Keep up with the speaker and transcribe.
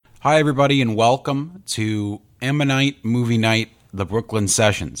Hi, everybody, and welcome to Ammonite Movie Night, the Brooklyn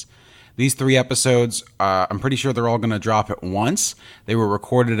Sessions. These 3 episodes, I'm pretty sure they're all going to drop at once. They were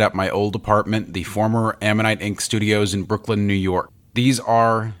recorded at my old apartment, the former Ammonite Inc. studios in Brooklyn, New York. These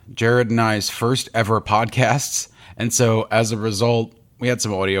are Jared and I's first ever podcasts, and so as a result, we had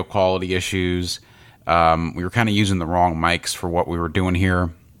some audio quality issues. We were kind of using the wrong mics for what we were doing here.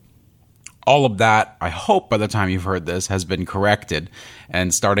 All of that, I hope by the time you've heard this, has been corrected.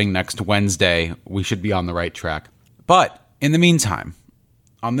 And starting next Wednesday, we should be on the right track. But in the meantime,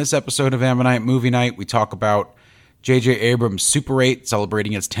 on this episode of Ammonite Movie Night, we talk about J.J. Abrams' Super 8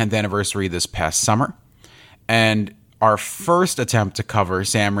 celebrating its 10th anniversary this past summer. And our first attempt to cover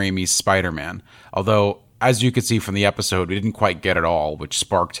Sam Raimi's Spider-Man. Although, as you could see from the episode, we didn't quite get it all, which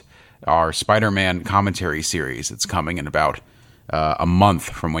sparked our Spider-Man commentary series that's coming in about a month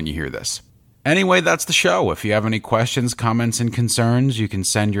from when you hear this. Anyway, that's the show. If you have any questions, comments, and concerns, you can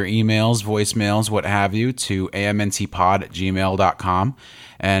send your emails, voicemails, what have you, to amntpod@gmail.com.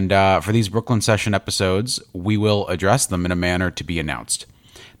 And for these Brooklyn Session episodes, we will address them in a manner to be announced.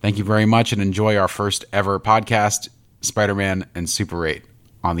 Thank you very much, and enjoy our first ever podcast, Spider-Man and Super 8,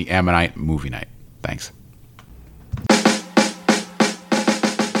 on the Ammonite Movie Night. Thanks.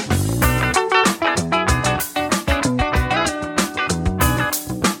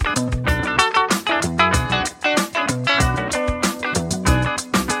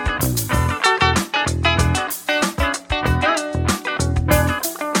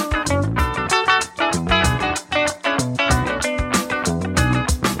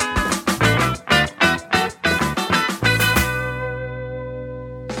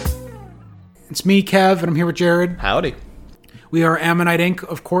 It's me, Kev, and I'm here with Jared. Howdy. We are Ammonite Inc.,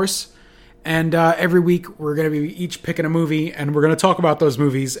 of course, and every week we're going to be each picking a movie, and we're going to talk about those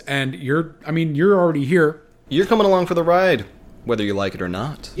movies, and you're already here. You're coming along for the ride, whether you like it or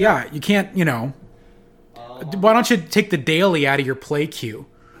not. Yeah, you can't, why don't you take the daily out of your play queue?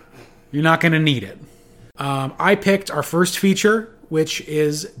 You're not going to need it. I picked our first feature, which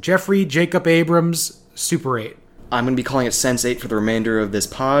is Jeffrey Jacob Abrams' Super 8. I'm going to be calling it Sense8 for the remainder of this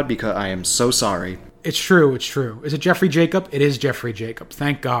pod because I am so sorry. It's true. Is it Jeffrey Jacob? It is Jeffrey Jacob.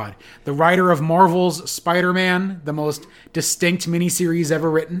 Thank God. The writer of Marvel's Spider-Man, the most distinct miniseries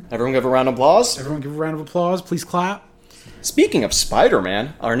ever written. Everyone give a round of applause? Everyone give a round of applause. Please clap. Speaking of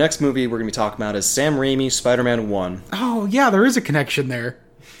Spider-Man, our next movie we're going to be talking about is Sam Raimi's Spider-Man 1. Oh, yeah, there is a connection there.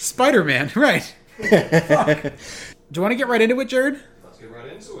 Spider-Man, right. Do you want to get right into it, Jared?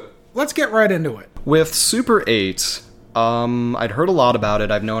 Let's get right into it. With Super 8, I'd heard a lot about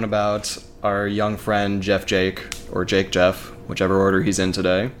it. I've known about our young friend Jeff Jake, or Jake Jeff, whichever order he's in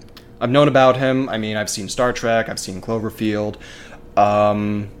today. I've known about him. I mean, I've seen Star Trek, I've seen Cloverfield,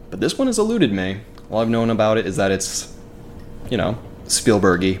 but this one has eluded me. All I've known about it is that it's,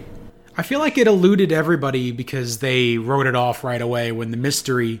 Spielberg-y. I feel like it eluded everybody because they wrote it off right away when the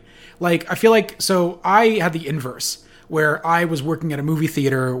mystery... So I had the inverse, where I was working at a movie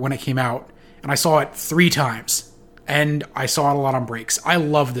theater when it came out, and I saw it 3 times, and I saw it a lot on breaks. I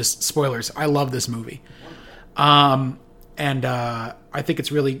love this. Spoilers. I love this movie. I think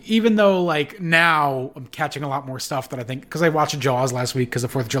it's really, even though now I'm catching a lot more stuff that I think, because I watched Jaws last week because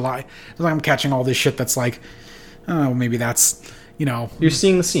of 4th of July. So I'm catching all this shit that's maybe that's, You're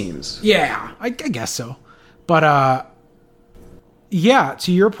seeing the seams. Yeah, I guess so. But, yeah,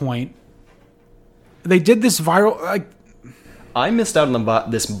 to your point, they did this viral, I missed out on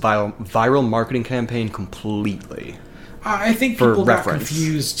this viral marketing campaign completely. I think people got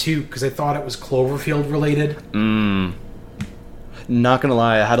confused, too, because they thought it was Cloverfield related. Not gonna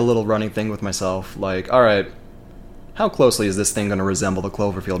lie, I had a little running thing with myself. Alright, how closely is this thing gonna resemble the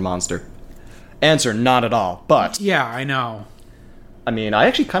Cloverfield monster? Answer, not at all, but... Yeah, I know. I mean, I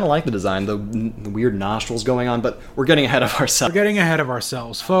actually kind of like the design, the weird nostrils going on, but we're getting ahead of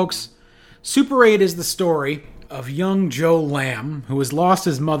ourselves. Folks. Super 8 is the story of young Joe Lamb, who has lost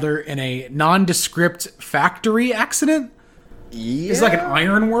his mother in a nondescript factory accident. Yeah. It's like an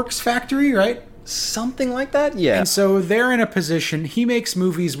ironworks factory, right? Something like that, yeah. And so they're in a position, he makes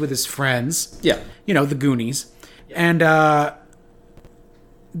movies with his friends. Yeah. The Goonies. And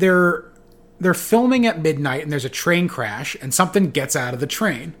they're filming at midnight, and there's a train crash, and something gets out of the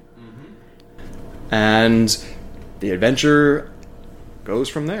train. Mm-hmm. And the adventure goes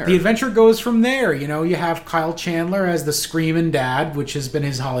from there. You have Kyle Chandler as the screaming dad, which has been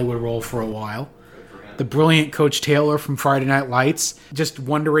his Hollywood role for a while. The brilliant Coach Taylor from Friday Night Lights, just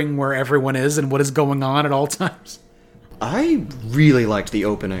wondering where everyone is and what is going on at all times. I really liked the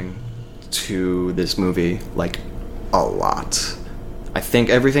opening to this movie, a lot. I think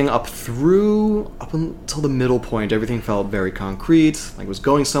everything up until the middle point, everything felt very concrete, like it was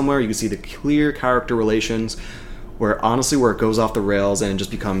going somewhere. You could see the clear character relations, where honestly, where it goes off the rails and it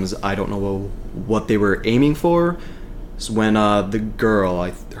just becomes, I don't know what they were aiming for, is when the girl,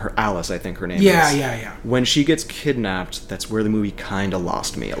 her Alice, I think her name is. Yeah. When she gets kidnapped, that's where the movie kind of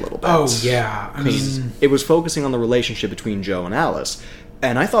lost me a little bit. Oh, yeah. I mean, it was focusing on the relationship between Joe and Alice,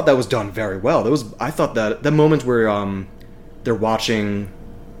 and I thought that was done very well. I thought that the moment where they're watching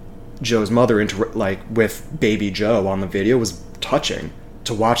Joe's mother with baby Joe on the video was touching.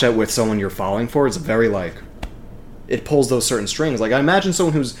 To watch that with someone you're falling for is very it pulls those certain strings. Like, I imagine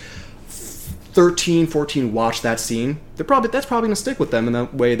someone who's 13, 14 watched that scene, that's probably gonna stick with them in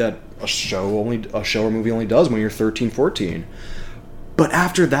that way that a show or movie only does when you're 13, 14. But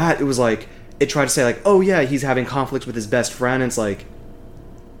after that, it was like it tried to say like, oh yeah, he's having conflicts with his best friend, and it's like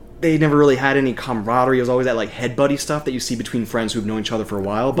they never really had any camaraderie. It was always that like head buddy stuff that you see between friends who've known each other for a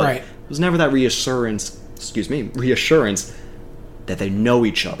while, but it was never that reassurance that they know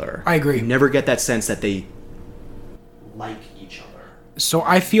each other. I agree. You never get that sense that they like each other. So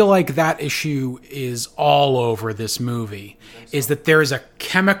I feel like that issue is all over this movie, is that there's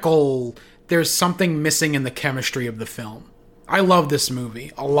something missing in the chemistry of the film. I love this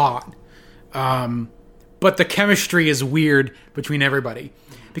movie a lot. But the chemistry is weird between everybody,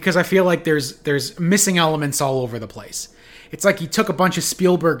 because I feel like there's missing elements all over the place. It's like he took a bunch of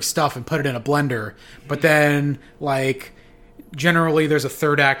Spielberg stuff and put it in a blender, but then like generally there's a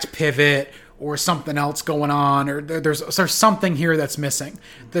third act pivot or something else going on, or there's something here that's missing.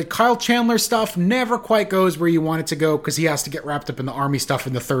 The Kyle Chandler stuff never quite goes where you want it to go, because he has to get wrapped up in the army stuff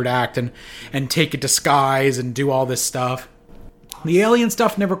in the third act and take a disguise and do all this stuff. The alien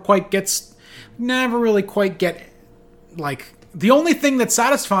stuff never really quite get, like, the only thing that's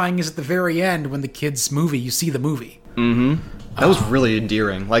satisfying is at the very end when the kids' movie, you see the movie. Mm-hmm. That was really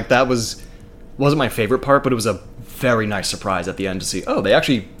endearing. Like, wasn't my favorite part, but it was a very nice surprise at the end to see, oh, they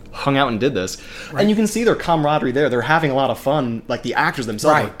actually hung out and did this. Right. And you can see their camaraderie there. They're having a lot of fun. Like, the actors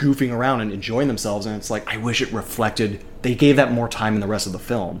themselves are goofing around and enjoying themselves, and it's like, I wish it reflected, they gave that more time in the rest of the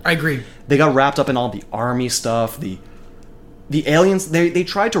film. I agree. They got wrapped up in all the army stuff, the aliens, they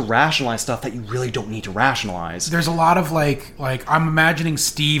tried to rationalize stuff that you really don't need to rationalize. There's a lot of like I'm imagining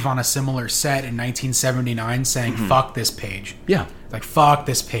Steve on a similar set in 1979 saying, fuck this page. Yeah. Like, fuck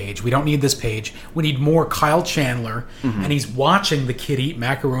this page. We don't need this page. We need more Kyle Chandler. And he's watching the kid eat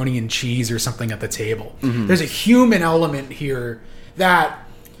macaroni and cheese or something at the table. There's a human element here that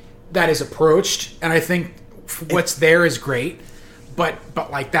is approached, and I think what's there is great. But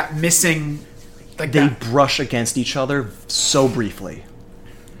like that missing... Like they brush against each other so briefly.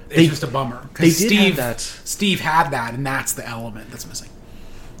 It's just a bummer. They did have that. Steve had that, and that's the element that's missing.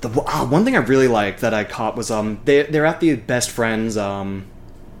 The one thing I really liked that I caught was they're at the best friend's house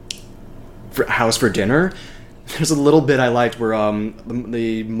for dinner. There's a little bit I liked where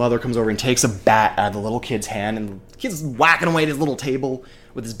the mother comes over and takes a bat out of the little kid's hand, and the kid's whacking away at his little table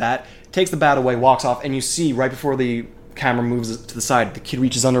with his bat. Takes the bat away, walks off, and you see right before the camera moves to the side, the kid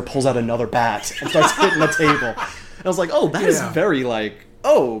reaches under, pulls out another bat, and starts hitting the table. And I was like, oh, that is very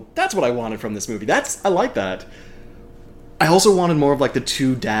that's what I wanted from this movie. I like that. I also wanted more of like the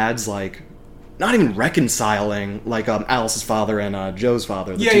two dads, like, not even reconciling, like Alice's father and Joe's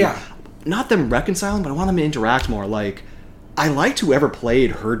father. Not them reconciling, but I want them to interact more. Like, I liked whoever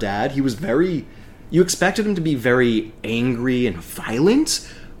played her dad. He was you expected him to be very angry and violent,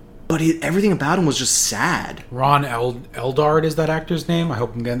 but everything about him was just sad. Ron Eldard is that actor's name? I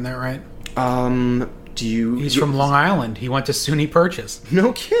hope I'm getting that right. He's from Long Island. He went to SUNY Purchase.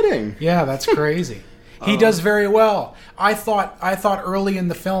 No kidding. Yeah, that's crazy. He does very well. I thought early in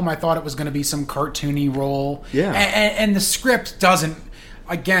the film, I thought it was going to be some cartoony role. Yeah. And the script doesn't.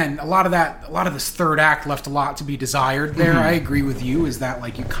 Again, a lot of this third act left a lot to be desired there. I agree with you. Is that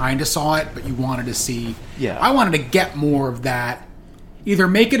like you kind of saw it, but you wanted to see. Yeah. I wanted to get more of that. Either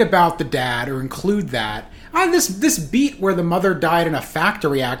make it about the dad or include that. This beat where the mother died in a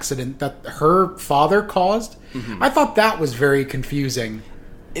factory accident that her father caused, I thought that was very confusing.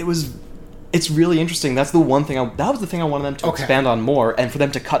 It's really interesting. That's the one thing that was the thing I wanted them to expand on more, and for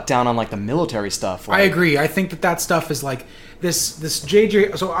them to cut down on like the military stuff. Like, I agree. I think that stuff is like this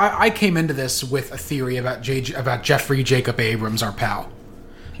JJ. So I came into this with a theory about Jeffrey Jacob Abrams, our pal.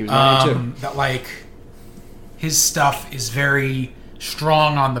 He was my name too. That like his stuff is very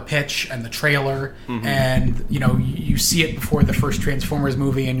strong on the pitch and the trailer, and you see it before the first Transformers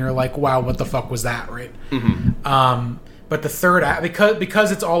movie, and you're like, wow, what the fuck was that, right? But the third act,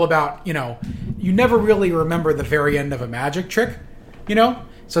 because it's all about, you never really remember the very end of a magic trick,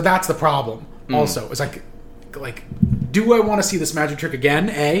 so that's the problem. Also, it's like do I want to see this magic trick again?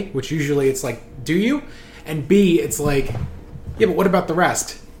 A, which usually it's like, do you? And B, it's like, yeah, but what about the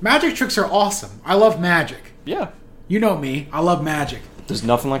rest? Magic tricks are awesome. I love magic. Yeah. You know me. I love magic. There's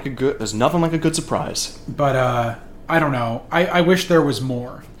nothing like a good surprise. But I don't know. I wish there was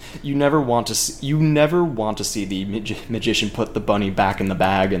more. You never want to see the magician put the bunny back in the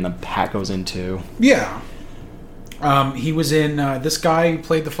bag and the hat goes in too. Yeah. He was in this guy who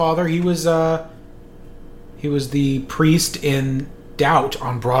played the father. He was the priest in Doubt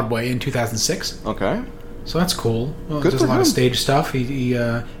on Broadway in 2006. Okay. So that's cool. Well, Good does for a lot him. of stage stuff.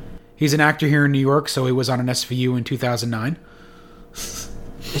 He's an actor here in New York, so he was on an SVU in 2009. It's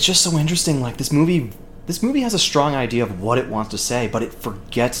just so interesting. Like this movie has a strong idea of what it wants to say, but it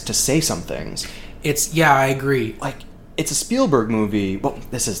forgets to say some things. I agree. Like it's a Spielberg movie. Well,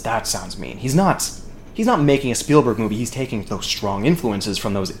 that sounds mean. He's not making a Spielberg movie. He's taking those strong influences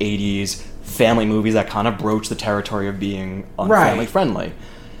from those 80s family movies that kind of broach the territory of being unfamily friendly.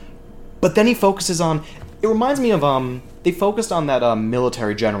 But then he focuses on. It reminds me of they focused on that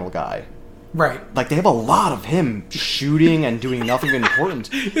military general guy. Right. Like they have a lot of him shooting and doing nothing important.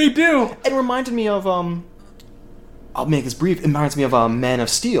 They do. It reminded me of I'll make this brief. It reminds me of Man of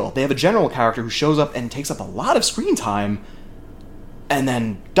Steel. They have a general character who shows up and takes up a lot of screen time, and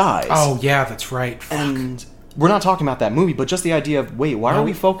then dies. Oh yeah, that's right. Fuck. And we're not talking about that movie, but just the idea of why No. are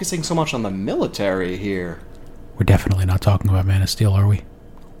we focusing so much on the military here? We're definitely not talking about Man of Steel, are we?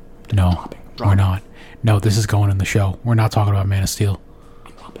 No, we're not. No, this is going in the show. We're not talking about Man of Steel.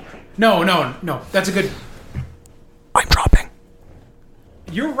 No. That's a good. I'm dropping.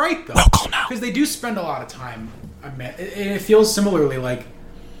 You're right, though. Roll call now. Because they do spend a lot of time. It feels similarly like.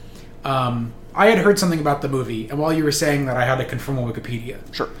 I had heard something about the movie, and while you were saying that, I had to confirm on Wikipedia.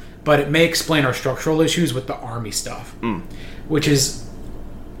 Sure. But it may explain our structural issues with the army stuff, which is,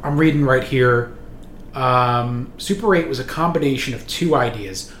 I'm reading right here. Super 8 was a combination of two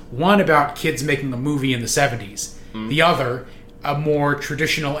ideas. One about kids making a movie in the 70s. The other, a more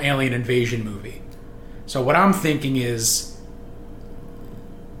traditional alien invasion movie. So what I'm thinking is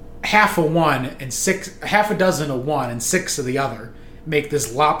half a dozen of one and six of the other make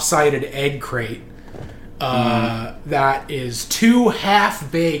this lopsided egg crate that is two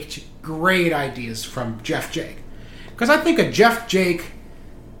half-baked great ideas from Jeff Jake. Because I think a Jeff Jake...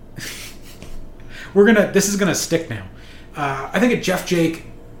 This is gonna stick now. I think a Jeff Jake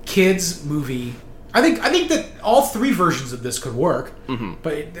kids movie. I think that all three versions of this could work,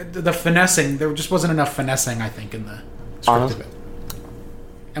 but the finessing, there just wasn't enough finessing. I think in the script of it.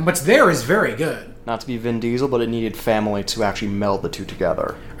 And what's there is very good. Not to be Vin Diesel, but it needed family to actually meld the two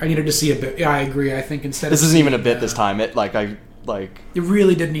together. I needed to see a bit. Yeah, I agree. I think instead This of isn't even a seeing, bit this time. It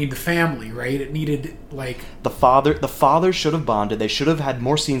really did need the family, right? It needed like the father should have bonded. They should have had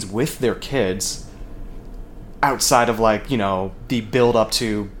more scenes with their kids. Outside of the build up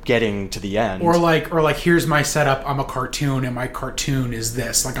to getting to the end, or like here's my setup. I'm a cartoon, and my cartoon is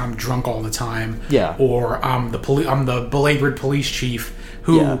this. Like I'm drunk all the time. Yeah. Or I'm the belabored police chief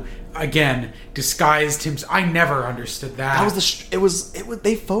who again disguised him. I never understood that. That was it was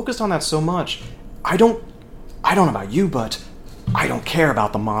they focused on that so much. I don't know about you, but I don't care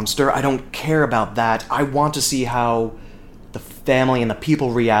about the monster. I don't care about that. I want to see how the family and the people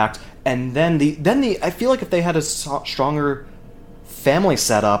react. And then I feel like if they had a stronger family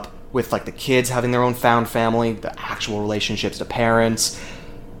setup with the kids having their own found family, the actual relationships to parents,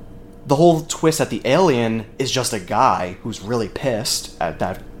 the whole twist at the alien is just a guy who's really pissed at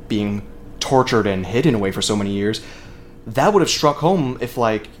that being tortured and hidden away for so many years. That would have struck home if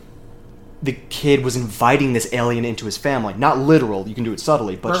the kid was inviting this alien into his family. Not literal, you can do it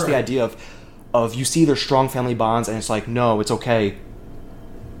subtly, but just the idea of you see their strong family bonds and it's no, it's okay.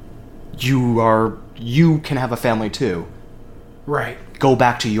 You can have a family too. Right. Go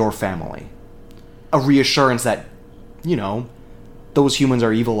back to your family. A reassurance that, those humans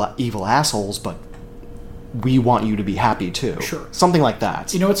are evil assholes, but we want you to be happy too. Sure. Something like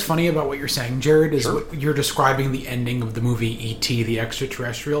that. You know what's funny about what you're saying, Jared, is what you're describing the ending of the movie E.T. the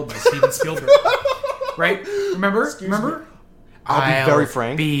Extraterrestrial by Steven Spielberg. Right? Remember? I'll be very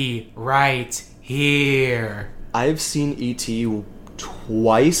frank. Be right here. I've seen E.T.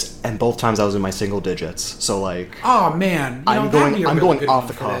 twice, and both times I was in my single digits. So oh man, I'm going off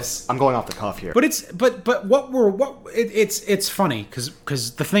the cuff. I'm going off the cuff here. But it's funny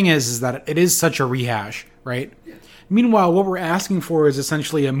because the thing is that it is such a rehash, right? Yeah. Meanwhile, what we're asking for is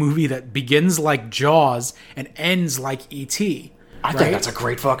essentially a movie that begins like Jaws and ends like E.T., I think that's a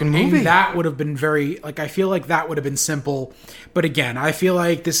great fucking movie. And that would have been very, like, I feel like that would have been simple. But again, I feel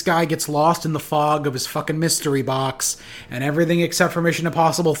like this guy gets lost in the fog of his fucking mystery box, and everything except for Mission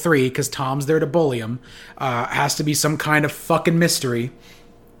Impossible 3, because Tom's there to bully him, has to be some kind of fucking mystery.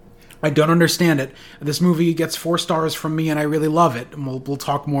 I don't understand it. This movie gets 4 stars from me, and I really love it. And we'll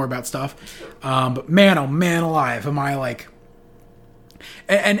talk more about stuff. But man, oh man alive, am I like...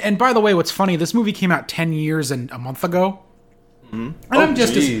 And by the way, what's funny, this movie came out 10 years and a month ago. And I'm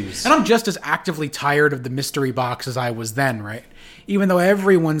just as actively tired of the mystery box as I was then, right? Even though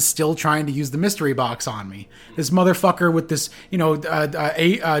everyone's still trying to use the mystery box on me. This motherfucker with this,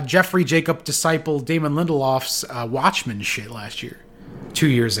 Jeffrey Jacob disciple Damon Lindelof's Watchmen shit last year. 2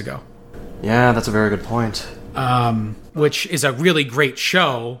 years ago. Yeah, that's a very good point. Which is a really great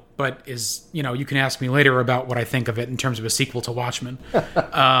show, but is, you can ask me later about what I think of it in terms of a sequel to Watchmen.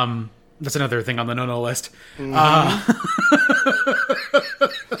 That's another thing on the no-no list.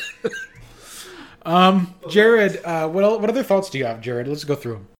 Jared, what other thoughts do you have, Jared? Let's go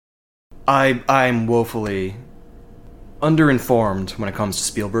through them. I'm woefully underinformed when it comes to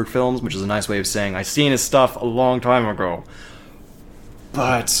Spielberg films, which is a nice way of saying I've seen his stuff a long time ago.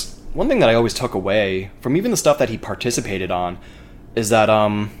 But one thing that I always took away from even the stuff that he participated on is that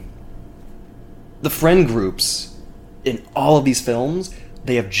the friend groups in all of these films,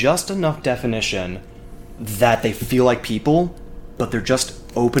 they have just enough definition that they feel like people, but they're just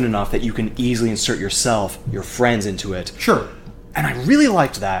open enough that you can easily insert yourself, your friends into it. Sure. And I really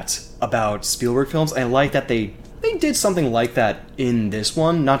liked that about Spielberg films. I like that they did something like that in this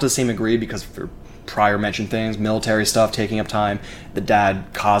one, not to the same degree because for prior mentioned things, military stuff taking up time, the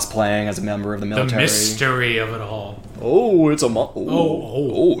dad cosplaying as a member of the military. The mystery of it all. Oh, it's a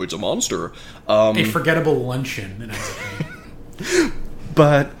it's a monster. A forgettable luncheon.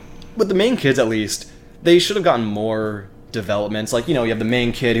 But with the main kids, at least, they should have gotten more developments. Like, you have the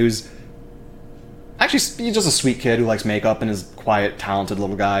main kid who's actually he's just a sweet kid who likes makeup and is quiet, talented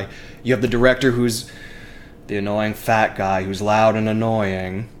little guy. You have the director who's the annoying fat guy who's loud and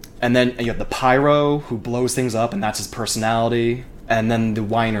annoying. And then you have the pyro who blows things up and that's his personality. And then the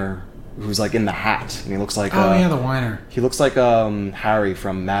whiner who's like in the hat and he looks like the whiner. He looks like Harry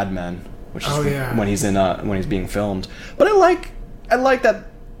from Mad Men, which is when he's being filmed. But I like that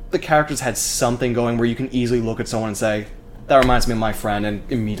the characters had something going where you can easily look at someone and say, that reminds me of my friend,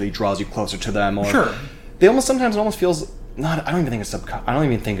 and immediately draws you closer to them. Or sure. Sometimes it almost feels not. I don't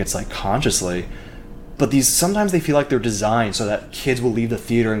even think it's like consciously, but sometimes they feel like they're designed so that kids will leave the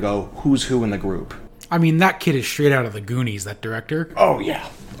theater and go, who's who in the group? I mean, that kid is straight out of the Goonies. That director. Oh yeah.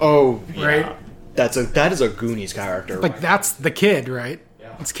 Oh yeah. Right. That is a Goonies character. Like that's the kid, right?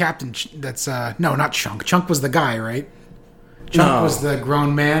 Yeah. It's Captain. That's no, not Chunk. Chunk was the guy, right? Chunk was the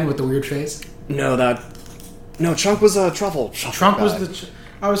grown man with the weird face. No, Chunk was a truffle. Chunk was the.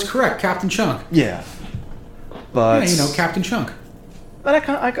 I was correct, Captain Chunk. Yeah, but Captain Chunk. But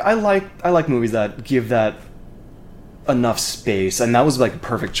I like movies that give that enough space, and that was like a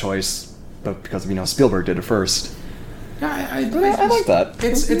perfect choice, but because Spielberg did it first. I like that.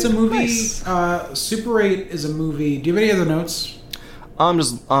 It's a movie. Nice. Super 8 is a movie. Do you have any other notes? I'm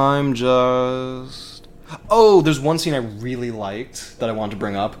just. Oh, there's one scene I really liked that I wanted to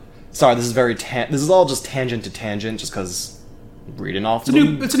bring up. Sorry, this is all just tangent to tangent, just because reading off.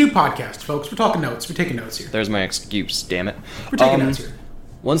 It's a new podcast, folks. We're talking notes. We're taking notes here. There's my excuse. Damn it. We're taking notes here.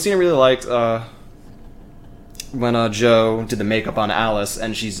 One scene I really liked when Joe did the makeup on Alice,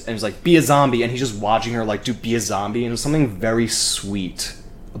 and it was like, be a zombie, and he's just watching her like be a zombie, and it was something very sweet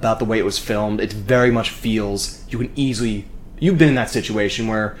about the way it was filmed. It very much feels you've been in that situation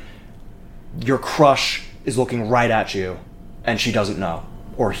where your crush is looking right at you, and she doesn't know,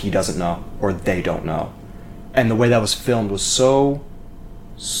 or he doesn't know, or they don't know. And the way that was filmed was so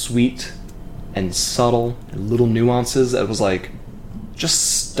sweet and subtle, and little nuances that was like,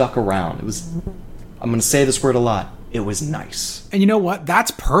 just stuck around. It was, I'm going to say this word a lot, it was nice. And you know what?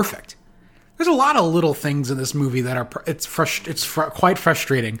 That's perfect. There's a lot of little things in this movie that are, quite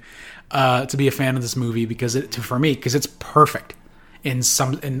frustrating to be a fan of this movie because it's perfect in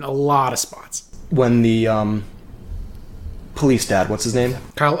a lot of spots. When the police dad, what's his name?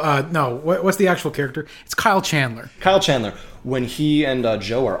 Kyle. No, what's the actual character? It's Kyle Chandler. Kyle Chandler. When he and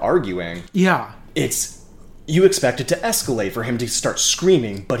Joe are arguing, yeah, you expect it to escalate for him to start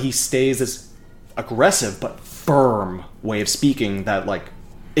screaming, but he stays this aggressive but firm way of speaking that like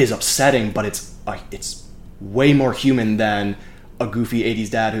is upsetting, but it's way more human than a goofy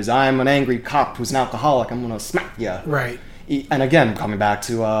 80s dad who's, I'm an angry cop who's an alcoholic, I'm gonna smack you. Right. And again, coming back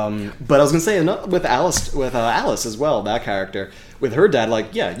to, but I was gonna say with Alice as well, that character with her dad, like,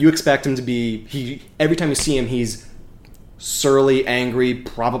 yeah, you expect him to be every time you see him, he's surly, angry,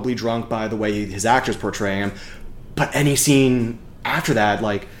 probably drunk by the way his actors portray him. But any scene after that,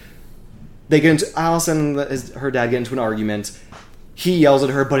 like, they get into, Alice and her dad get into an argument. He yells at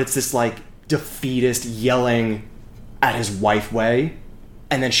her, but it's this, like, defeatist yelling at his wife way.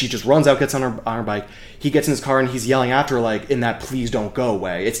 And then she just runs out, gets on her bike. He gets in his car and he's yelling after her, like, in that please don't go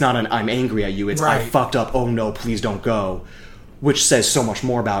way. It's not an I'm angry at you. It's I fucked up. Oh no, please don't go. Which says so much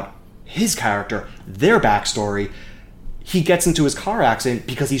more about his character, their backstory. He gets into his car accident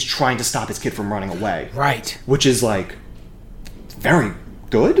because he's trying to stop his kid from running away. Right. Which is, like, very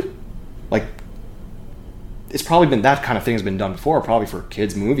good. Like, it's probably been, that kind of thing has been done before, probably for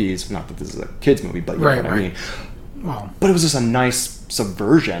kids' movies. Not that this is a kids' movie, but you know what I mean. Well, but it was just a nice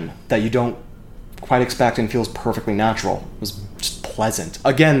subversion that you don't quite expect and feels perfectly natural. It was just pleasant.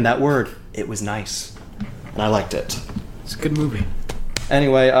 Again, that word, it was nice. And I liked it. It's a good movie.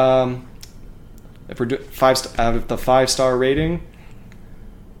 Anyway, if we're doing out of the 5-star rating,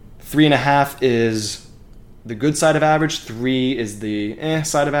 3.5 is the good side of average, 3 is the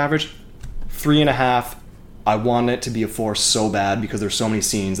side of average. 3.5, I want it to be a 4 so bad because there's so many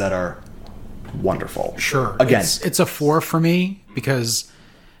scenes that are wonderful. Sure. Again, it's a 4 for me because,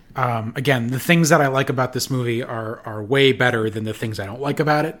 again, the things that I like about this movie are way better than the things I don't like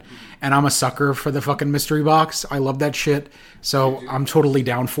about it. And I'm a sucker for the fucking mystery box. I love that shit. So I'm totally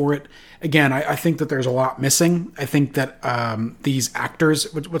down for it. Again, I think that there's a lot missing. I think that these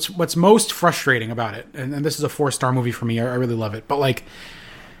actors, what's most frustrating about it, and this is a 4-star movie for me, I really love it, but like,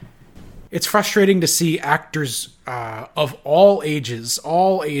 it's frustrating to see actors of all ages,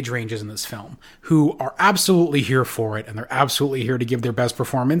 all age ranges in this film, who are absolutely here for it, and they're absolutely here to give their best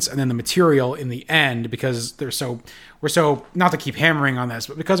performance, and then the material in the end, because we're so, not to keep hammering on this,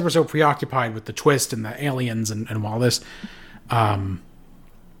 but because we're so preoccupied with the twist and the aliens and all this, and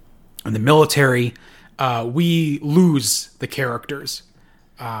the military, we lose the characters,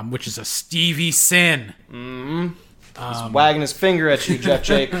 which is a Stevie sin. Mm-hmm. He's wagging his finger at you, Jeff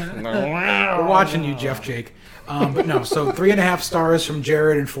Jake. We're watching you, Jeff Jake. But no, so 3.5 stars from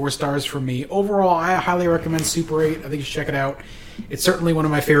Jared and 4 stars from me. Overall, I highly recommend Super 8. I think you should check it out. It's certainly one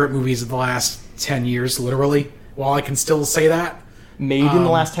of my favorite movies of the last 10 years, literally. While I can still say that. Made in the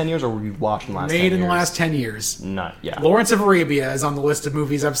last 10 years, or were you watched in the last 10 years? Made in the last 10 years. Not, yeah. Lawrence of Arabia is on the list of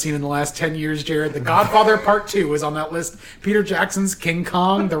movies I've seen in the last 10 years, Jared. The Godfather Part 2 is on that list. Peter Jackson's King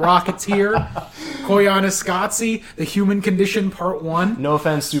Kong, The Rocketeer, Koyaanisqatsi, The Human Condition Part 1. No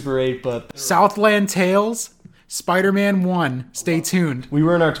offense, Super 8, but... Southland Tales, Spider-Man 1. Stay tuned. We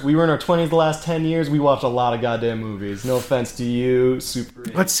were in our 20s the last 10 years. We watched a lot of goddamn movies. No offense to you, Super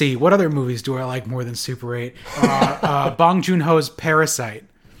 8. Let's see. What other movies do I like more than Super 8? Bong Joon-ho's Parasite.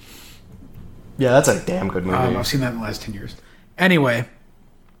 Yeah, that's a damn good movie. I've seen that in the last 10 years. Anyway,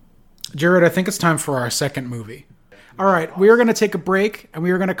 Jared, I think it's time for our second movie. All right, we are going to take a break, and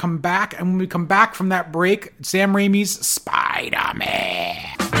we are going to come back. And when we come back from that break, Sam Raimi's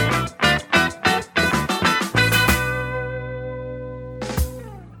Spider-Man.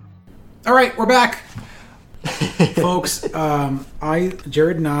 All right, we're back, folks.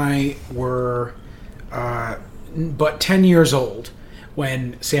 Jared and I were but 10 years old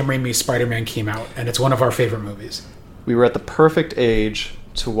when Sam Raimi's Spider-Man came out, and it's one of our favorite movies. We were at the perfect age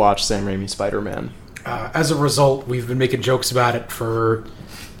to watch Sam Raimi's Spider-Man. As a result, we've been making jokes about it for...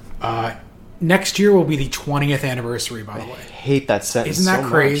 next year will be the 20th anniversary, by the way. I hate that sentence. Isn't that so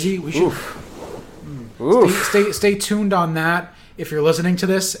crazy? Much. We should stay tuned on that if you're listening to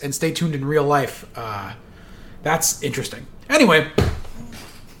this, and stay tuned in real life. That's interesting. Anyway,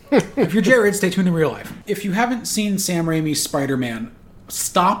 if you're Jared, stay tuned in real life. If you haven't seen Sam Raimi's Spider-Man,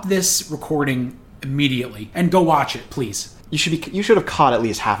 stop this recording immediately and go watch it, please. You should have caught at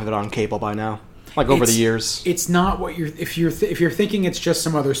least half of it on cable by now. Like over the years. It's not what you're... If you're thinking it's just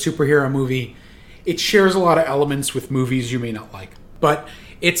some other superhero movie, it shares a lot of elements with movies you may not like. But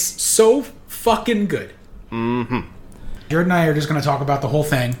it's so fucking good. Mm-hmm. Jared and I are just going to talk about the whole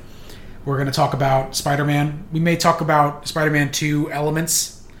thing. We're going to talk about Spider-Man. We may talk about Spider-Man 2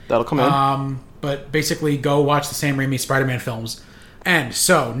 elements. That'll come in. But basically, go watch the Sam Raimi Spider-Man films. And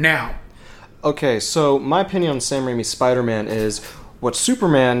so, now... Okay, so my opinion on Sam Raimi's Spider-Man is... What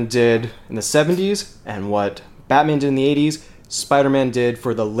Superman did in the 70s and what Batman did in the 80s, Spider-Man did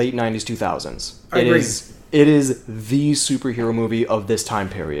for the late 90s, 2000s. I agree. It is the superhero movie of this time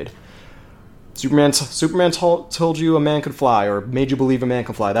period. Superman told you a man could fly, or made you believe a man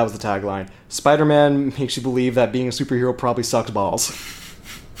can fly. That was the tagline. Spider-Man makes you believe that being a superhero probably sucked balls.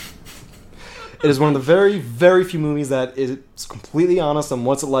 It is one of the very, very few movies that is completely honest on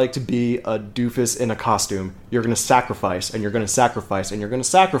what's it like to be a doofus in a costume. You're going to sacrifice, and you're going to sacrifice, and you're going to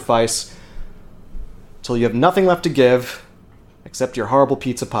sacrifice till you have nothing left to give, except your horrible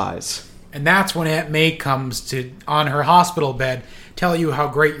pizza pies. And that's when Aunt May comes to, on her hospital bed, tell you how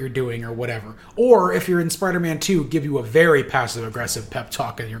great you're doing or whatever. Or if you're in Spider-Man 2, give you a very passive-aggressive pep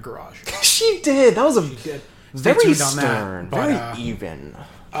talk in your garage. She did. That was very tuned on that, stern, but, very even.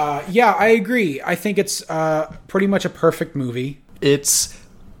 Yeah, I agree. I think it's pretty much a perfect movie. It's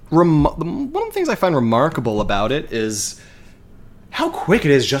one of the things I find remarkable about it is how quick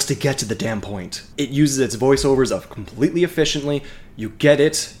it is just to get to the damn point. It uses its voiceovers of completely efficiently. You get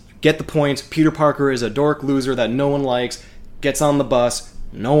it. You get the point. Peter Parker is a dork loser that no one likes. Gets on the bus.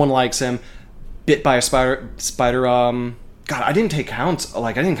 No one likes him. Bit by a spider. God, I didn't count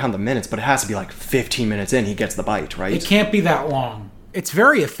the minutes, but it has to be like 15 minutes in. He gets the bite, right? It can't be that long. It's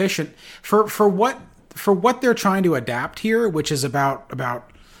very efficient for what they're trying to adapt here, which is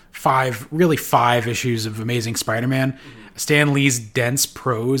about five issues of Amazing Spider-Man. Stan Lee's dense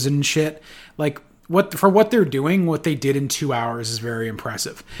prose and shit. Like what they're doing, what they did in 2 hours is very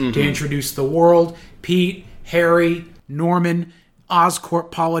impressive. To introduce the world, Pete, Harry, Norman,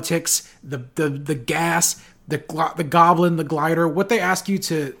 Oscorp politics, the gas, the Goblin, the glider. What they're asking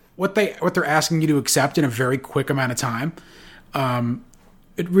you to accept in a very quick amount of time.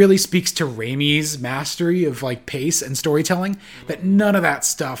 It really speaks to Raimi's mastery of like pace and storytelling. That none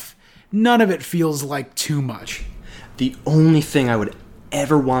of it feels like too much. The only thing I would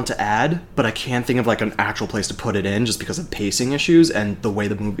ever want to add, but I can't think of like an actual place to put it in just because of pacing issues and the way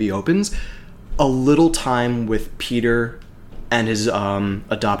the movie opens, a little time with Peter and his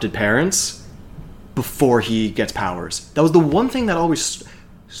adopted parents before he gets powers. That was the one thing that always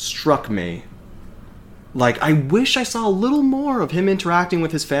struck me. Like, I wish I saw a little more of him interacting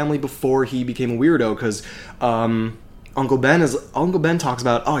with his family before he became a weirdo, because Uncle Ben talks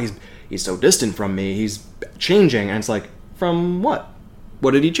about, oh, he's so distant from me, he's changing, and it's like, from what?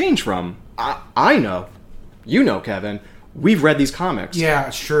 What did he change from? I know. You know, Kevin. We've read these comics. Yeah,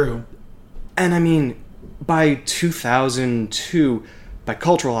 it's true. And I mean, by 2002, by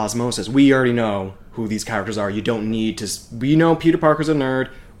cultural osmosis, we already know who these characters are. You don't need to... We know Peter Parker's a nerd.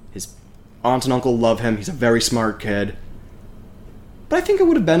 His aunt and uncle love him. He's a very smart kid. But I think it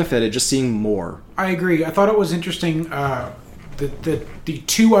would have benefited just seeing more. I agree. I thought it was interesting the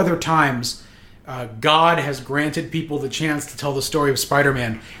two other times God has granted people the chance to tell the story of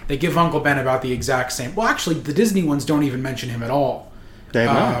Spider-Man. They give Uncle Ben about the exact same... Well, actually, the Disney ones don't even mention him at all. They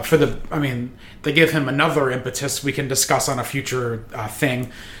have not. They give him another impetus we can discuss on a future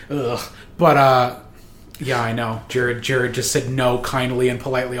thing. Ugh. But, yeah, I know. Jared just said no kindly and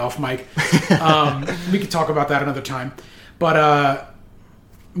politely off mic. We could talk about that another time. But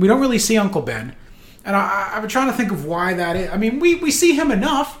we don't really see Uncle Ben. And I've been trying to think of why that is. I mean, we see him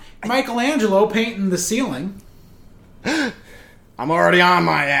enough. Michelangelo painting the ceiling. I'm already on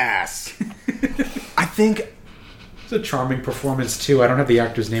my ass. I think... It's a charming performance, too. I don't have the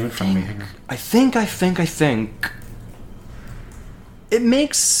actor's name in front of me. Hang on. I think... It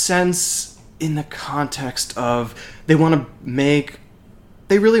makes sense in the context of they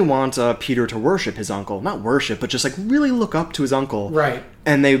really want Peter to worship his uncle. Not worship, but just like really look up to his uncle. Right.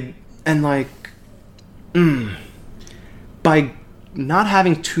 By not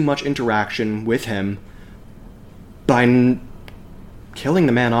having too much interaction with him, by killing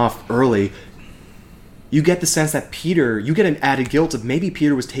the man off early, you get the sense that you get an added guilt of maybe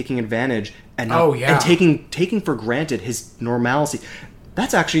Peter was taking advantage and taking for granted his normalcy.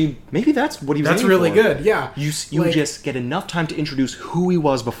 That's actually, maybe that's what he was That's aiming really for. good, yeah. You just get enough time to introduce who he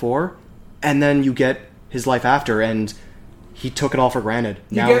was before, and then you get his life after, and he took it all for granted.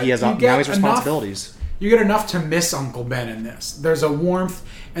 Now he has responsibilities. You get enough to miss Uncle Ben in this. There's a warmth,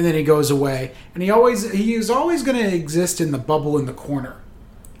 and then he goes away, and he is always going to exist in the bubble in the corner,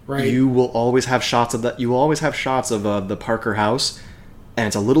 right? You will always have shots of that. You will always have shots of the Parker house, and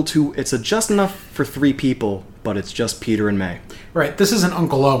it's just enough for 3 people, but it's just Peter and May. Right. This isn't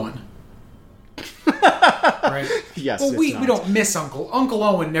Uncle Owen. Right. Yes. Well, we don't miss Uncle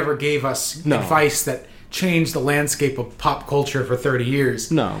Owen. Never gave us advice that changed the landscape of pop culture for 30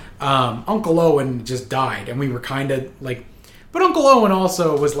 years. No. Uncle Owen just died, and we were kind of like... But Uncle Owen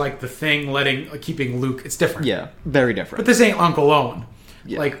also was like the thing keeping Luke... It's different. Yeah, very different. But this ain't Uncle Owen.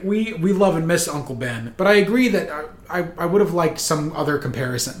 Yeah. Like, we love and miss Uncle Ben. But I agree that I would have liked some other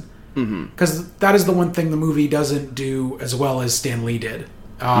comparison. Because that is the one thing the movie doesn't do as well as Stan Lee did.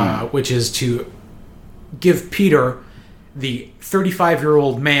 Which is to give Peter... the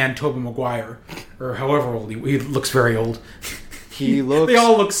 35-year-old man, Tobey Maguire, or however old he looks very old. He looks... They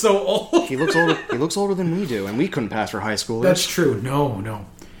all look so old. He looks older than we do, and we couldn't pass for high schoolers. That's true. No.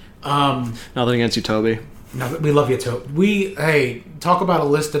 Nothing against you, Toby. No, we love you, Toby. Talk about a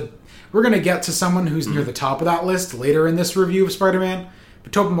list of... We're going to get to someone who's near the top of that list later in this review of Spider-Man.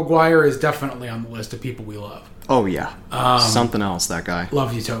 But Tobey Maguire is definitely on the list of people we love. Oh, yeah. Something else, that guy.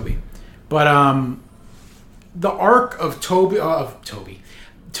 Love you, Toby. But the arc of Toby... the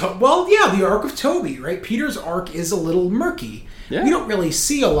arc of Toby, right? Peter's arc is a little murky. Yeah. We don't really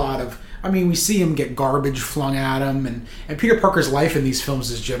see a lot of... I mean, we see him get garbage flung at him, and Peter Parker's life in these films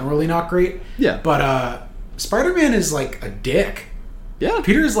is generally not great. Yeah. But Spider-Man is like a dick. Yeah.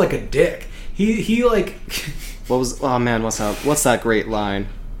 Peter is like a dick. He like... What was... Oh, man, what's that great line?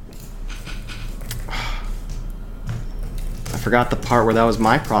 I forgot the part where that was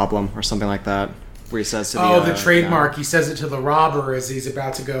my problem, or something like that. Where he says to the... the trademark. He says it to the robber as he's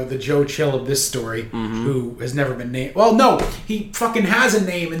about to go, the Joe Chill of this story, who has never been named. Well, no, he fucking has a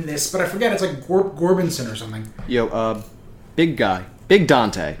name in this, but I forget. It's like Gorbinson or something. Big guy. Big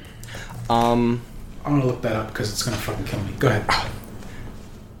Dante. I'm going to look that up because it's going to fucking kill me. Go ahead.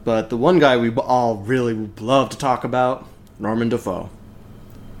 But the one guy we all really love to talk about, Norman Defoe.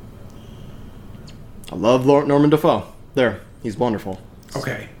 I love Norman Defoe. There, he's wonderful.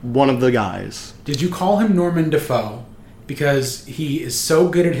 Okay. One of the guys. Did you call him Norman Defoe because he is so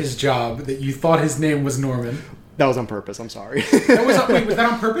good at his job that you thought his name was Norman? That was on purpose, I'm sorry. Was that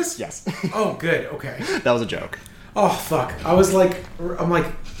on purpose? Yes. Oh, good, okay. That was a joke. Oh, fuck. Oh.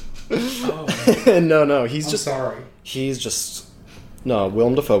 No, I'm sorry. He's just... No,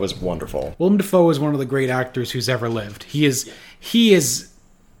 Willem Dafoe is wonderful. Willem Dafoe is one of the great actors who's ever lived. He is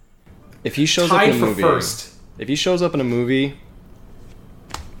if he shows up tied in a for movie, first. If he shows up in a movie,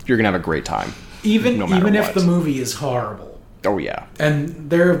 you're gonna have a great time. Even no matter if what. the movie is horrible. Oh yeah.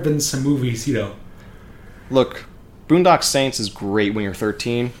 And there have been some movies, Look, Boondock Saints is great when you're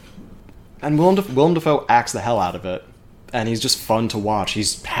 13, and Willem Dafoe acts the hell out of it, and he's just fun to watch.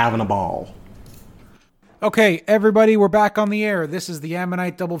 He's having a ball. Okay, everybody, we're back on the air. This is the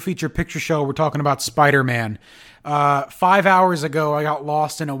Ammonite Double Feature Picture Show. We're talking about Spider-Man. 5 hours ago, I got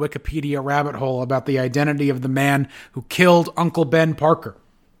lost in a Wikipedia rabbit hole about the identity of the man who killed Uncle Ben Parker.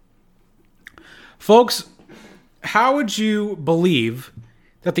 Folks, how would you believe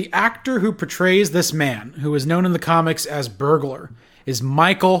that the actor who portrays this man, who is known in the comics as Burglar, is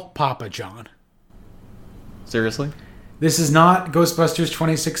Michael Papajohn? Seriously? This is not Ghostbusters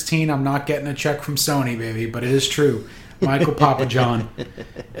 2016. I'm not getting a check from Sony, baby, but it is true. Michael Papajohn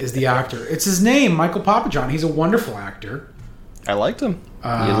is the actor. It's his name, Michael Papajohn. He's a wonderful actor. I liked him. He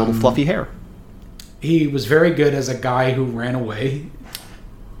had a little fluffy hair. He was very good as a guy who ran away.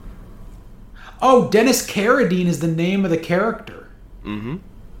 Oh, Dennis Carradine is the name of the character. Mm-hmm.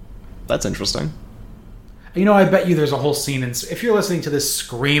 That's interesting. I bet you there's a whole scene. If you're listening to this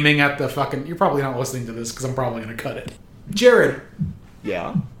screaming at the fucking... You're probably not listening to this because I'm probably going to cut it. Jared.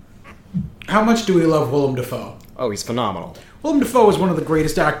 Yeah? How much do we love Willem Dafoe? Oh, he's phenomenal. Willem Dafoe is one of the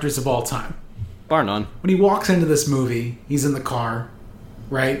greatest actors of all time. Bar none. When he walks into this movie, he's in the car,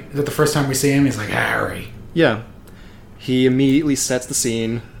 right? Is that the first time we see him? He's like, Harry. Yeah. He immediately sets the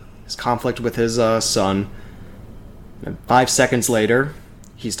scene, his conflict with his son. And 5 seconds later,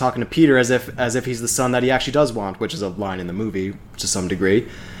 he's talking to Peter as if he's the son that he actually does want, which is a line in the movie to some degree.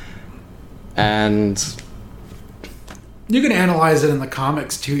 And... You can analyze it in the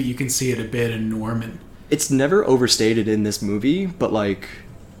comics, too. You can see it a bit in Norman. It's never overstated in this movie, but, like,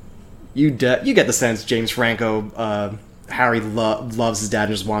 you get the sense James Franco, Harry loves his dad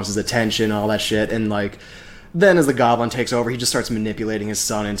and just wants his attention and all that shit, and, like, then as the Goblin takes over, he just starts manipulating his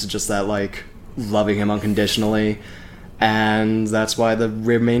son into just that, like, loving him unconditionally, and that's why the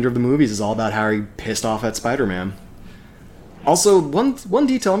remainder of the movies is all about Harry pissed off at Spider-Man. Also, one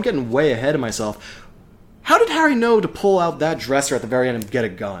detail, I'm getting way ahead of myself. How did Harry know to pull out that dresser at the very end and get a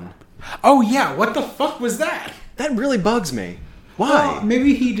gun? Oh, yeah. What the fuck was that? That really bugs me. Why?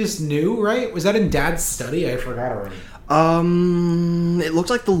 Maybe he just knew, right? Was that in Dad's study? I forgot already. It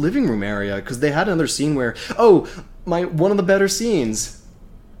looked like the living room area, because they had another scene where... Oh, one of the better scenes.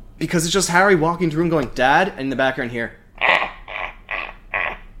 Because it's just Harry walking through and going, Dad, and in the background here...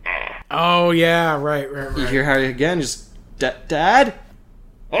 Oh, yeah, right. You hear Harry again, just... Dad?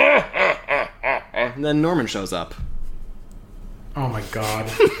 And then Norman shows up. Oh my god.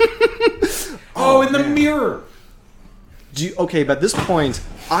 In the mirror. Okay, but at this point,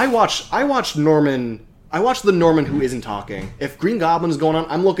 I watched Norman. I watched the Norman who isn't talking. If Green Goblin is going on,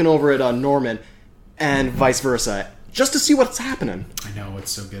 I'm looking over at Norman, and vice versa, just to see what's happening. I know,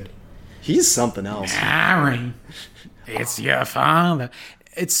 it's so good. He's something else. Harry, it's your father.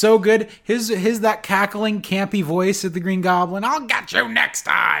 It's so good. His that cackling, campy voice of the Green Goblin. I'll get you next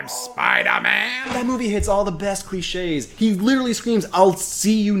time, Spider-Man. That movie hits all the best cliches. He literally screams, I'll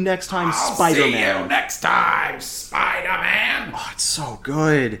see you next time, Spider-Man. I'll see you next time, Spider-Man. Oh, it's so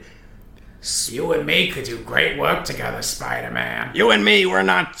good. You and me could do great work together, Spider-Man. You and me, we're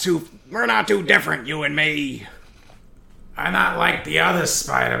not too different, you and me. I'm not like the other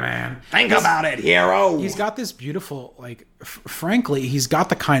Spider-Man. Think about it, hero. He's got this beautiful, like, frankly, he's got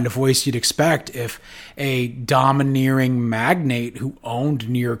the kind of voice you'd expect if a domineering magnate who owned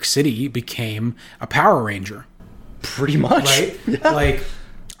New York City became a Power Ranger. Pretty much. Right? Yeah. Like,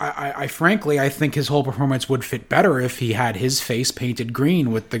 I frankly, I think his whole performance would fit better if he had his face painted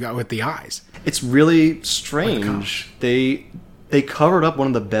green with the eyes. It's really strange. They covered up one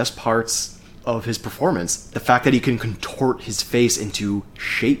of the best parts of his performance, the fact that he can contort his face into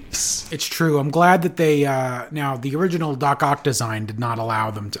shapes. It's true. I'm glad that they now the original Doc Ock design did not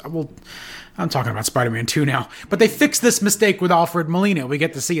allow them to. Well, I'm talking about Spider-Man 2 now, but they fixed this mistake with Alfred Molina. We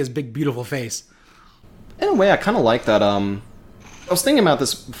get to see his big, beautiful face. In a way, I kind of like that. I was thinking about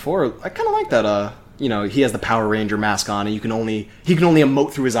this before. I kind of like that. He has the Power Ranger mask on, and he can only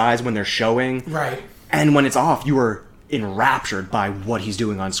emote through his eyes when they're showing. Right. And when it's off, you are enraptured by what he's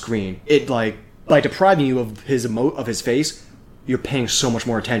doing on screen. It by depriving you of his face, you're paying so much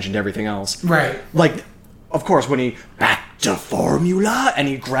more attention to everything else. Right. Like, of course, when he back to formula and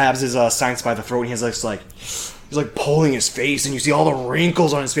he grabs his science by the throat and he's like pulling his face and you see all the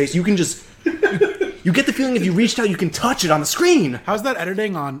wrinkles on his face. You can just you get the feeling if you reached out, you can touch it on the screen. How's that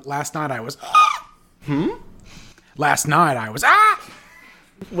editing on Last Night I Was... Last Night I Was...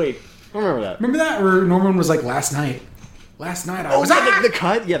 Wait, I remember that. Remember that? Or Norman was like, Last night I was... The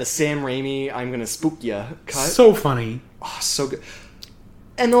cut? Yeah, the Sam Raimi, I'm gonna spook ya cut. So funny. Oh, so good.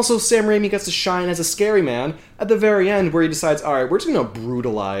 And also, Sam Raimi gets to shine as a scary man at the very end where he decides, alright, we're just gonna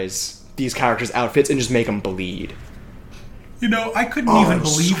brutalize these characters' outfits and just make them bleed. You know, I couldn't even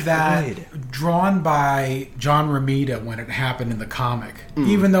believe so that good. Drawn by John Romita when it happened in the comic.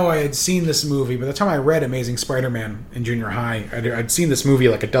 Even though I had seen this movie, by the time I read Amazing Spider-Man in junior high, I'd seen this movie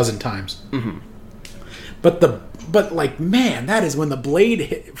like a dozen times. Mm-hmm. But like, man, that is when the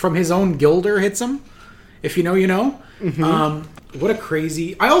blade from his own gilder hits him. If you know, you know. Mm-hmm. What a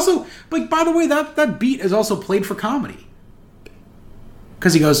crazy... I also, like, by the way, that beat is also played for comedy.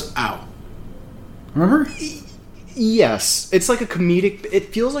 Because he goes, ow. Remember? Yes, it's like a comedic. It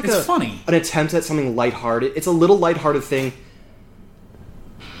feels like it's funny. An attempt at something lighthearted. It's a little lighthearted thing.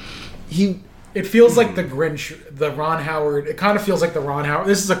 It feels like the Grinch, the Ron Howard. It kind of feels like the Ron Howard.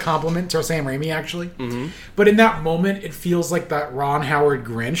 This is a compliment to Sam Raimi, actually. Mm-hmm. But in that moment, it feels like that Ron Howard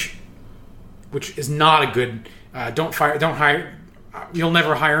Grinch, which is not a good. Don't hire. You'll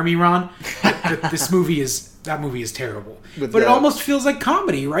never hire me, Ron. That movie is terrible. But it almost feels like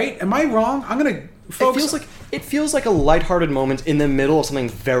comedy, right? Am I wrong? I'm gonna. It feels like a lighthearted moment in the middle of something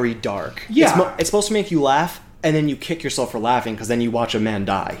very dark. Yeah. It's supposed to make you laugh, and then you kick yourself for laughing, because then you watch a man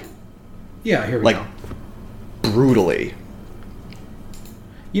die. Yeah, here we go. Brutally.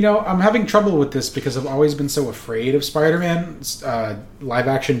 You know, I'm having trouble with this because I've always been so afraid of Spider-Man's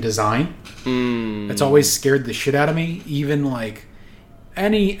live-action design. It's always scared the shit out of me. Even, like,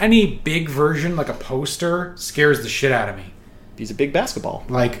 any big version, like a poster, scares the shit out of me. He's a big basketball.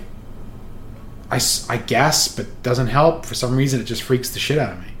 Like... I guess, but doesn't help. For some reason, it just freaks the shit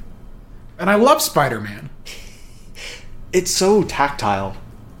out of me. And I love Spider-Man. It's so tactile.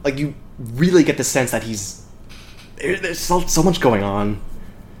 Like, you really get the sense that there's so much going on.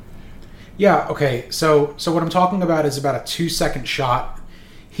 Yeah, okay. So what I'm talking about is about a 2-second shot.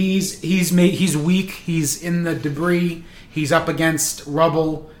 He's weak. He's in the debris. He's up against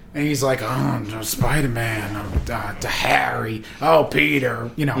rubble. And he's like, oh, Spider-Man. To Harry. Oh,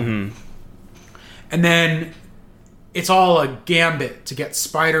 Peter. You know. Mm-hmm. And then it's all a gambit to get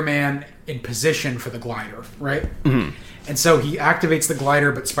Spider-Man in position for the glider, right? Mm-hmm. And so he activates the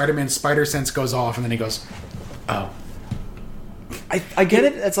glider, but Spider-Man's spider sense goes off, and then he goes, oh. I get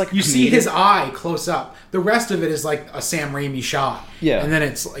it. It's like you see his eye close up. The rest of it is like a Sam Raimi shot. Yeah. And then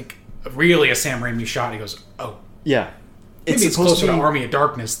it's like really a Sam Raimi shot. He goes, oh. Yeah. Maybe it's closer to Army of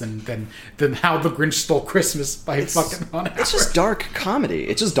Darkness than How the Grinch Stole Christmas by fucking Ron Howard. It's just dark comedy.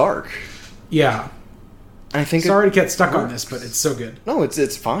 It's just dark. Yeah. I think sorry to get stuck on this, but it's so good. No,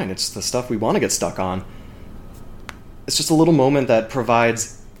 it's fine. It's the stuff we want to get stuck on. It's just a little moment that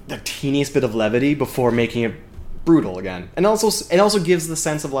provides the teeniest bit of levity before making it brutal again. And it also gives the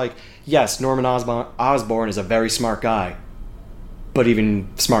sense of like, yes, Norman Osborn is a very smart guy, but even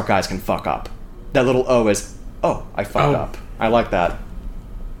smart guys can fuck up. That little O is, oh, I fucked up. I like that.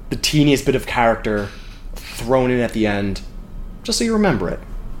 The teeniest bit of character thrown in at the end, just so you remember it.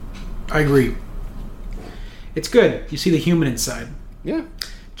 I agree. It's good. You see the human inside. Yeah.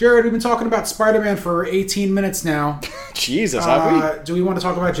 Jared, we've been talking about Spider-Man for 18 minutes now. Jesus, have we? Do we want to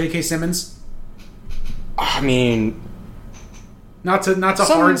talk about J.K. Simmons? I mean, Not to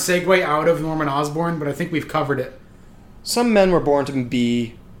hard segue out of Norman Osborn, but I think we've covered it. Some men were born to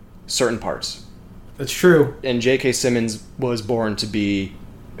be certain parts. That's true. And J.K. Simmons was born to be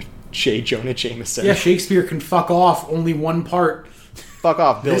J. Jonah Jameson. Yeah, Shakespeare can fuck off. Only one part. Fuck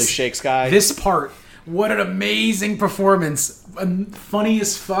off, Billy Shakes guy. This part. What an amazing performance. Funny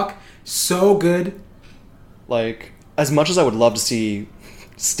as fuck. So good. Like, as much as I would love to see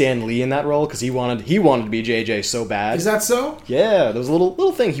Stan Lee in that role, because he wanted to be JJ so bad. Is that so? Yeah, there was a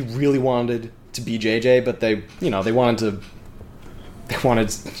little thing he really wanted to be JJ, but they wanted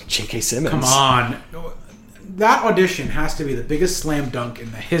J.K. Simmons. Come on. That audition has to be the biggest slam dunk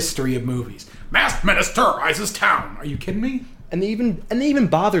in the history of movies. Masked Menace terrorizes town. Are you kidding me? And they even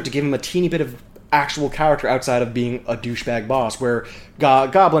bothered to give him a teeny bit of actual character outside of being a douchebag boss, where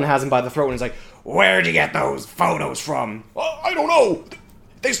Goblin has him by the throat and is like, "Where'd you get those photos from?" "Oh, I don't know.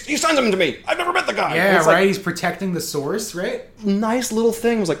 He sends them to me. I've never met the guy." Yeah, right? Like, he's protecting the source, right? nice little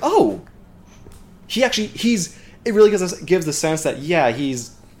thing. I was like, oh, it really gives the sense that, yeah,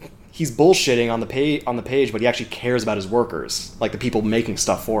 he's bullshitting on the page, but he actually cares about his workers, like the people making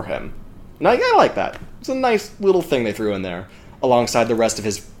stuff for him. And I like that. It's a nice little thing they threw in there, alongside the rest of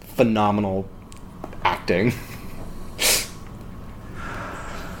his phenomenal acting.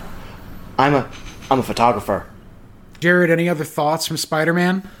 I'm a photographer. Jared, any other thoughts from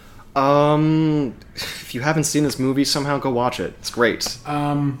Spider-Man? If you haven't seen this movie, somehow go watch it. It's great.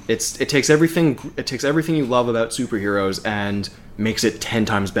 It takes everything you love about superheroes and makes it 10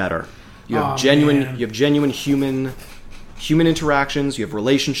 times better. You have genuine human interactions, you have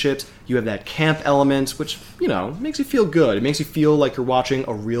relationships, you have that camp element, which, makes you feel good. It makes you feel like you're watching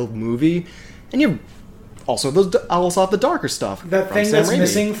a real movie. And you also have the darker stuff. That thing that's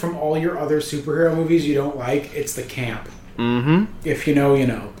missing from all your other superhero movies you don't like, it's the camp. Mm-hmm. If you know, you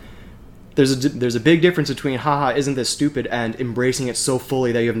know. There's a big difference between haha, isn't this stupid, and embracing it so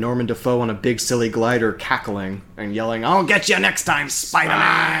fully that you have Norman Dafoe on a big silly glider cackling and yelling, "I'll get you next time,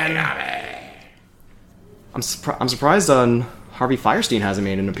 Spider-Man!" I'm surprised Harvey Fierstein hasn't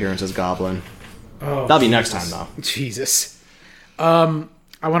made an appearance as Goblin. Oh, that'll be next time, though. Jesus.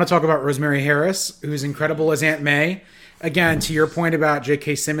 I want to talk about Rosemary Harris, who's incredible as Aunt May. Again, to your point about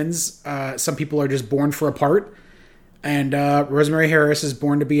J.K. Simmons, some people are just born for a part. And Rosemary Harris is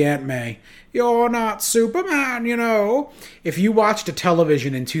born to be Aunt May. You're not Superman, you know. If you watched a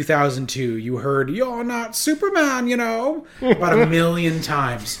television in 2002, you heard, "You're not Superman, you know," about 1 million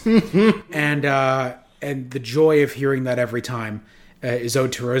times. And the joy of hearing that every time is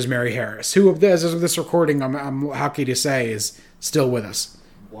owed to Rosemary Harris, who, as of this recording, I'm happy to say, is still with us.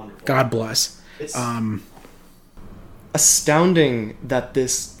 Wonderful. God bless. It's astounding that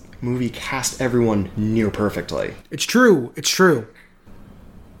this movie cast everyone near perfectly. It's true. It's true.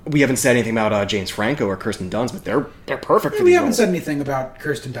 We haven't said anything about James Franco or Kirsten Dunst, but they're perfect for We these haven't roles. said anything about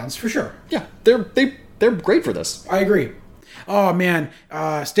Kirsten Dunst, for sure. Yeah, they're great for this. I agree. Oh, man.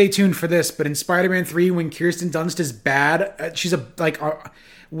 Stay tuned for this, but in Spider-Man 3, when Kirsten Dunst is bad, she's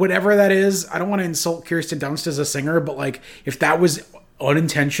whatever that is, I don't want to insult Kirsten Dunst as a singer, but, if that was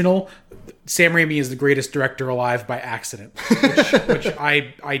unintentional, Sam Raimi is the greatest director alive by accident, which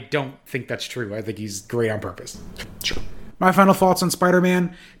I don't think that's true. I think he's great on purpose. Sure. My final thoughts on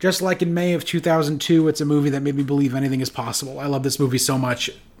Spider-Man, just like in May of 2002, it's a movie that made me believe anything is possible. I love this movie so much.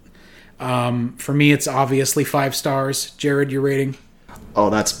 For me, it's obviously 5 stars. Jared, your rating?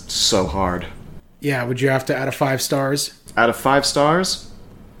 Oh, that's so hard. Yeah, would you have to out of 5 stars? Out of 5 stars?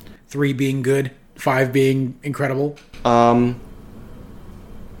 3 being good, 5 being incredible. 0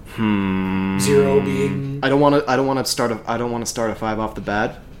 being. I don't want to start a 5 off the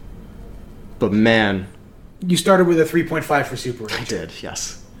bat. But man, you started with a 3.5 for Super 8. I did,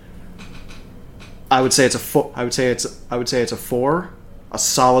 yes. I would say it's a 4. I would say it's a 4, a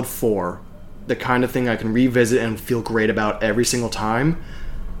solid 4. The kind of thing I can revisit and feel great about every single time.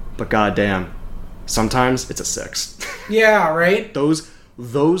 But goddamn, sometimes it's a 6. Yeah, right. Those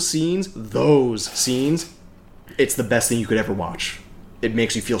scenes, it's the best thing you could ever watch. It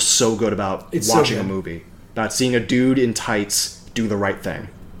makes you feel so good about watching a movie. About seeing a dude in tights do the right thing.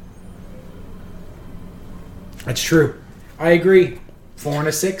 That's true. I agree. 4 and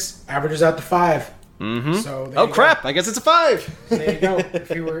a 6 averages out to 5. Mm-hmm. So oh crap! I guess it's a 5. There you go. If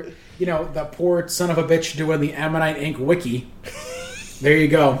you were, the poor son of a bitch doing the Ammonite Inc. wiki, there you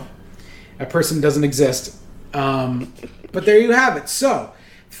go. That person doesn't exist. But there you have it. So,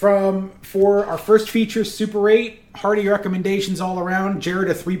 for our first feature, Super 8, hearty recommendations all around. Jared,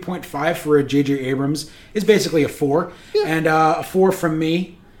 a 3.5 for a J.J. Abrams is basically a 4. Yeah. And a 4 from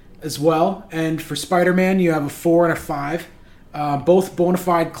me as well. And for Spider-Man, you have a 4 and a 5. Both bona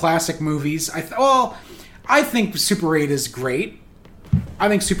fide classic movies. I think Super 8 is great. I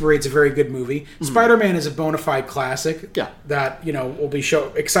think Super 8's a very good movie. Spider-Man is a bona fide classic. Yeah. That, we'll be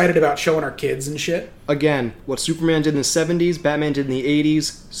excited about showing our kids and shit. Again, what Superman did in the 70s, Batman did in the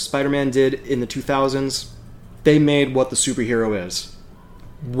 80s, Spider-Man did in the 2000s. They made what the superhero is.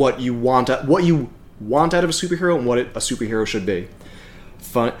 What you want out of a superhero and what a superhero should be.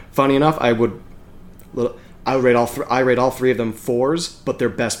 Funny enough, I rate all three of them 4s, but their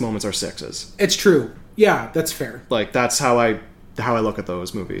best moments are 6s. It's true. Yeah, that's fair. Like, that's how I look at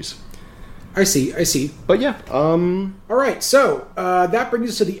those movies. I see. But yeah, All right, so that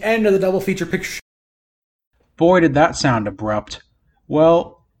brings us to the end of the double feature picture. Boy, did that sound abrupt.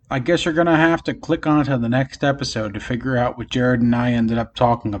 Well, I guess you're going to have to click on to the next episode to figure out what Jared and I ended up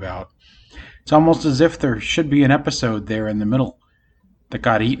talking about. It's almost as if there should be an episode there in the middle that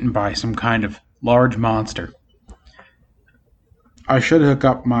got eaten by some kind of large monster. I should hook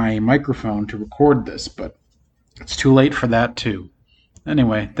up my microphone to record this, but it's too late for that too.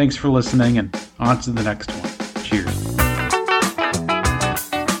 Anyway, thanks for listening, and on to the next one.